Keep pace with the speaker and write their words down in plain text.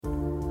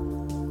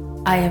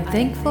I am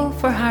thankful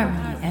for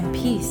harmony and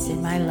peace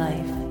in my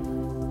life.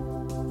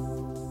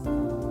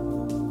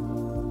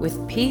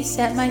 With peace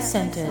at my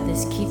center,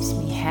 this keeps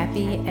me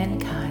happy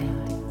and kind.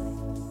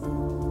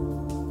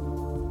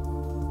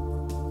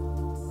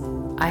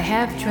 I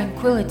have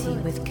tranquility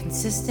with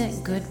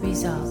consistent good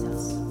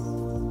results.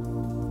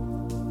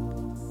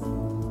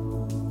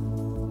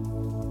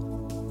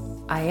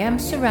 I am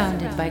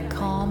surrounded by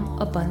calm,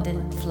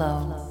 abundant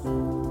flow.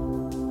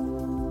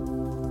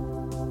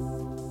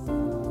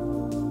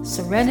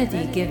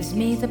 Serenity gives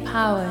me the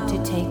power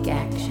to take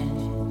action.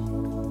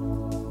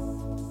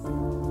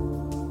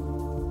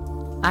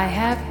 I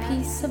have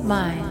peace of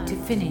mind to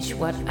finish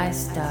what I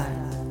start.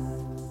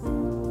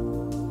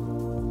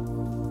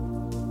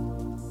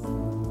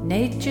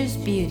 Nature's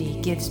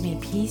beauty gives me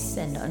peace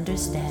and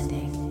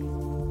understanding.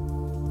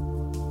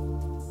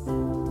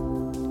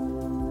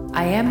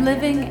 I am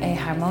living a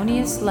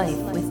harmonious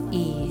life with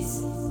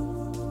ease.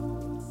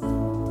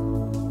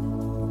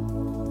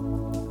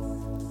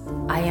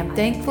 I am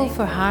thankful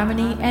for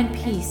harmony and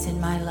peace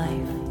in my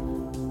life.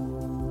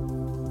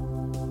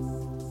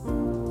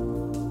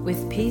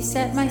 With peace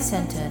at my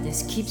center,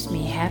 this keeps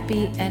me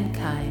happy and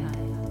kind.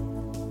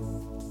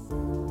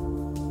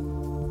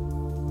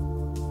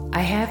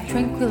 I have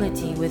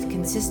tranquility with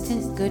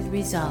consistent good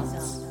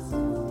results.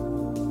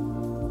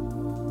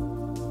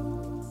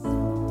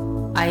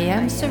 I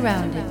am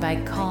surrounded by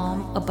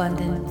calm,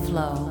 abundant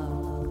flow.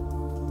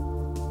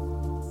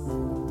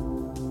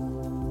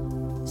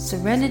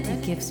 Serenity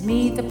gives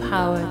me the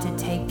power to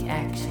take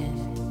action.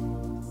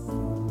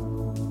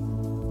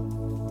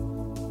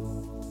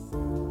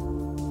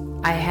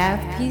 I have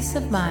peace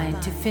of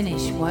mind to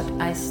finish what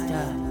I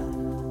start.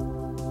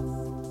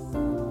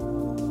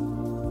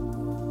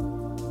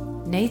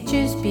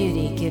 Nature's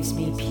beauty gives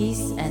me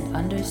peace and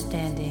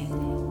understanding.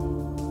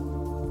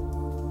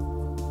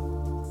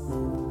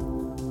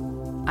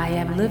 I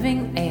am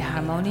living a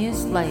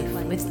harmonious life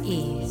with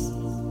ease.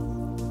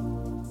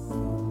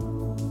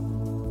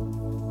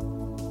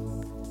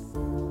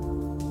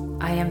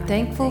 I am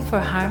thankful for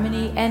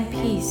harmony and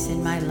peace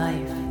in my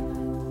life.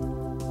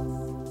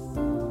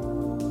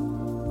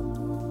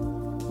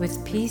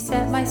 With peace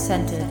at my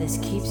center, this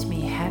keeps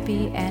me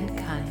happy and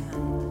kind.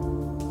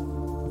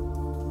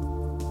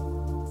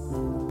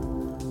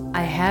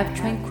 I have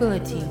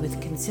tranquility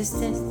with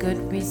consistent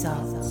good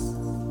results.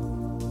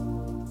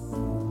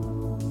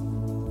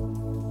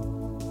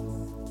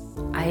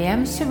 I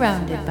am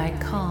surrounded by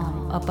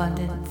calm,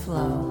 abundant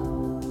flow.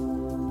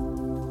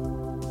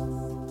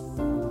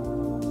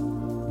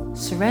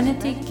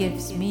 Serenity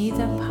gives me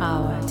the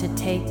power to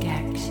take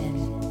action.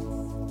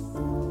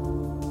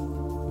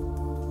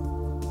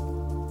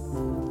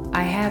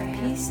 I have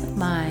peace of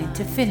mind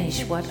to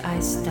finish what I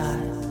start.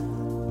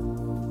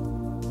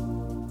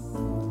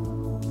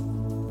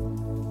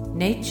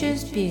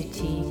 Nature's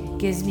beauty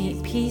gives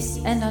me peace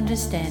and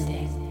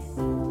understanding.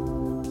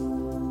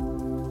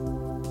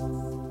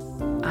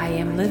 I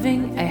am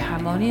living a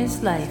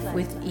harmonious life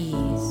with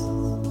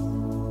ease.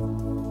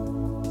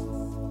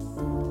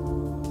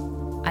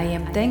 I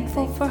am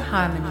thankful for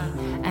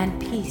harmony and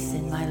peace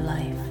in my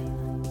life.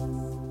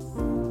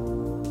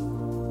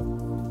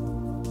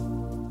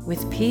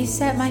 With peace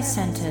at my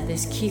center,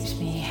 this keeps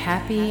me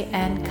happy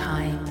and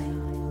kind.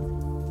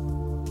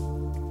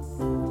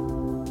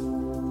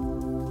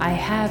 I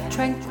have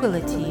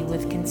tranquility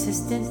with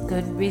consistent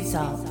good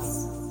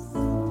results.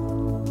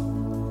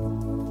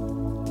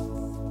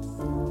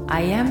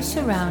 I am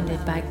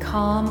surrounded by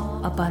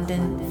calm,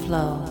 abundant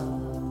flow.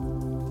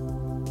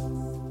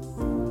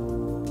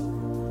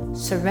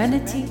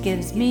 Serenity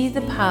gives me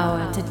the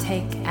power to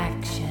take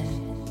action.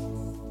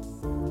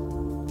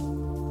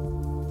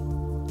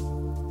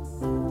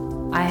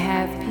 I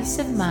have peace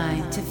of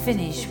mind to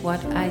finish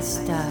what I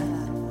start.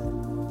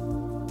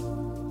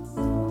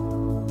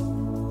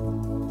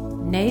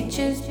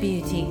 Nature's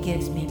beauty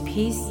gives me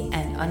peace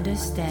and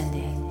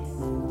understanding.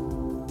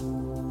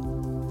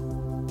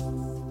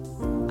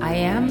 I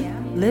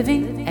am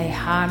living a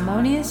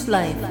harmonious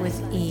life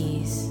with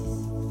ease.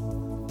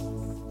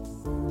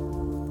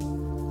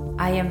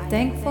 I am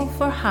thankful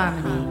for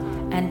harmony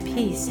and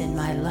peace in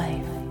my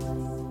life.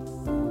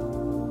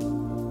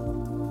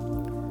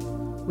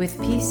 With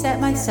peace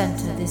at my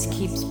center, this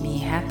keeps me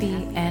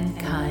happy and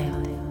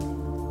kind.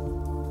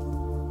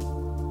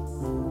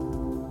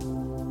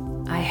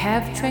 I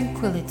have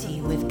tranquility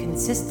with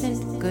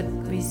consistent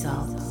good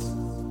results.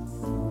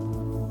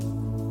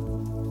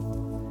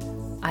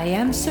 I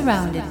am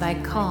surrounded by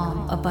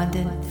calm,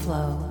 abundant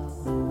flow.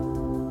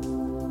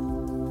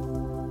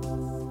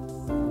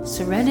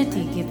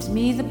 Serenity gives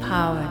me the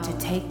power to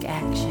take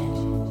action.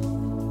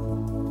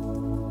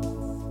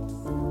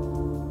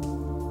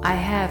 I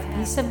have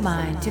peace of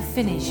mind to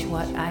finish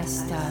what I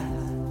start.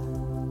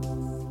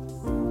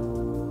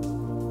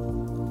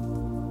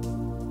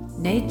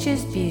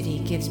 Nature's beauty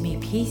gives me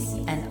peace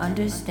and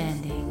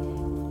understanding.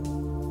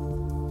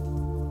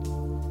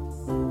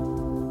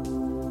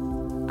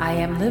 I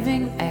am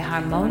living a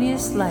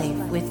harmonious life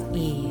with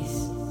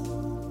ease.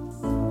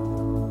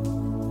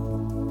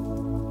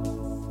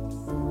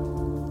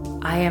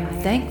 I am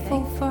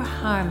thankful for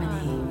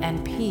harmony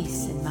and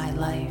peace in my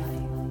life.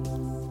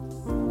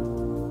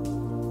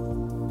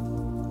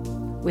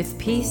 With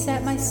peace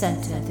at my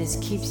center, this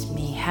keeps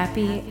me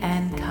happy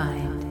and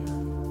kind.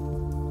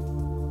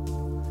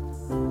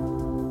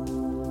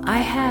 I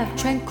have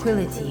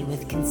tranquility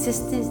with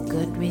consistent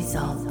good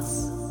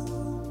results.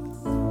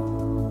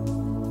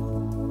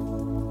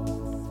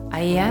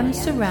 I am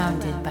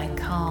surrounded by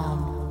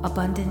calm,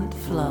 abundant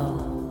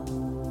flow.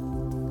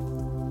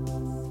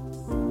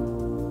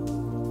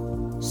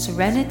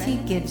 Serenity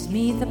gives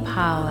me the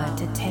power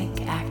to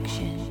take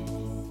action.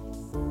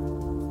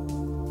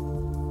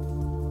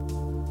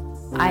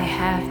 I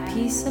have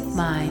peace of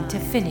mind to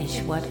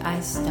finish what I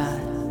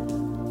start.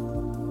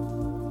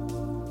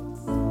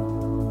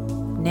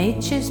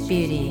 Nature's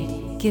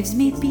beauty gives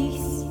me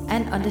peace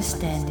and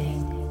understanding.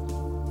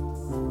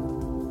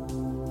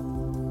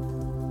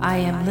 I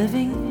am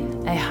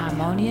living a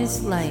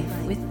harmonious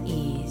life with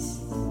ease.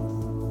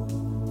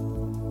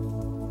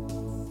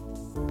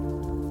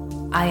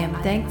 I am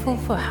thankful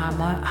for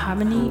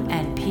harmony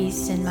and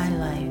peace in my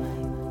life.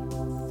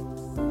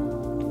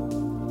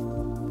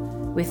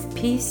 With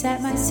peace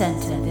at my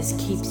center, this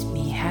keeps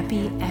me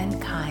happy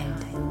and kind.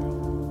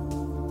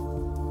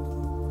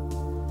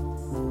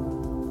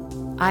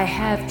 I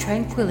have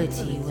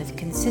tranquility with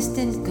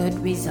consistent good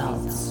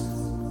results.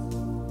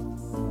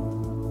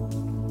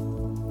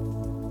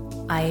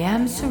 I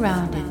am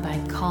surrounded by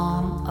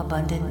calm,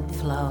 abundant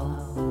flow.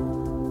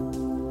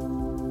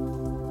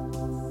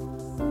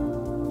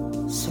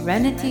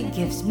 Serenity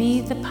gives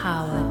me the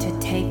power to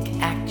take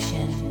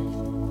action.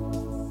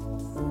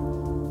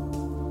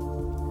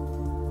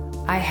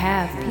 I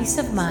have peace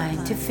of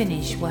mind to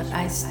finish what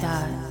I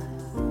start.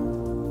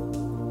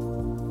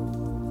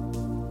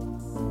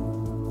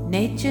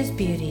 Nature's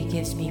beauty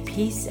gives me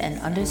peace and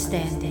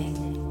understanding.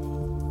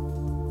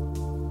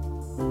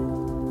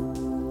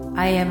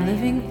 I am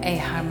living a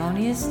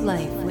harmonious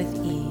life with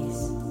ease.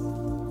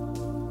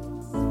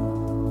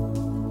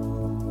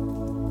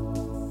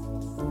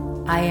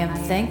 I am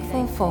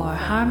thankful for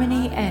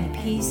harmony and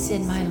peace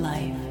in my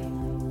life.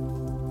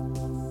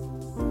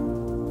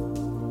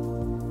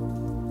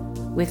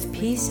 With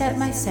peace at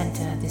my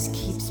center, this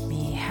keeps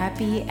me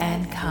happy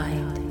and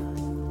kind.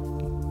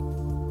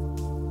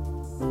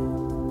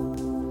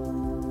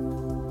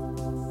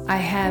 I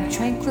have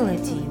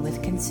tranquility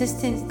with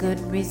consistent good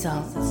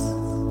results.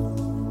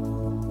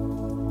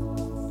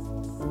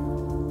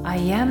 I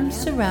am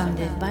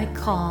surrounded by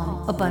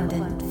calm,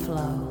 abundant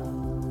flow.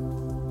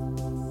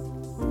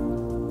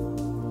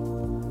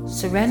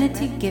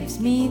 Serenity gives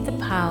me the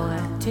power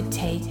to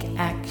take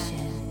action.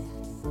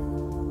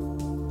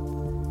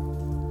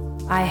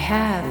 I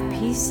have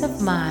peace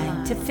of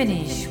mind to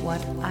finish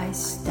what I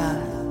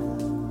start.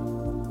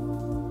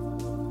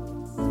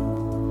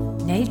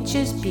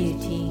 Nature's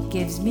beauty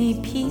gives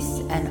me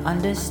peace and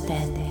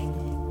understanding.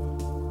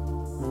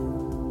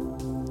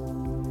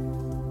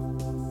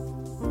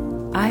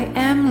 I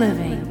am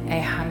living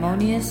a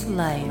harmonious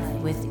life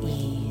with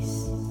ease.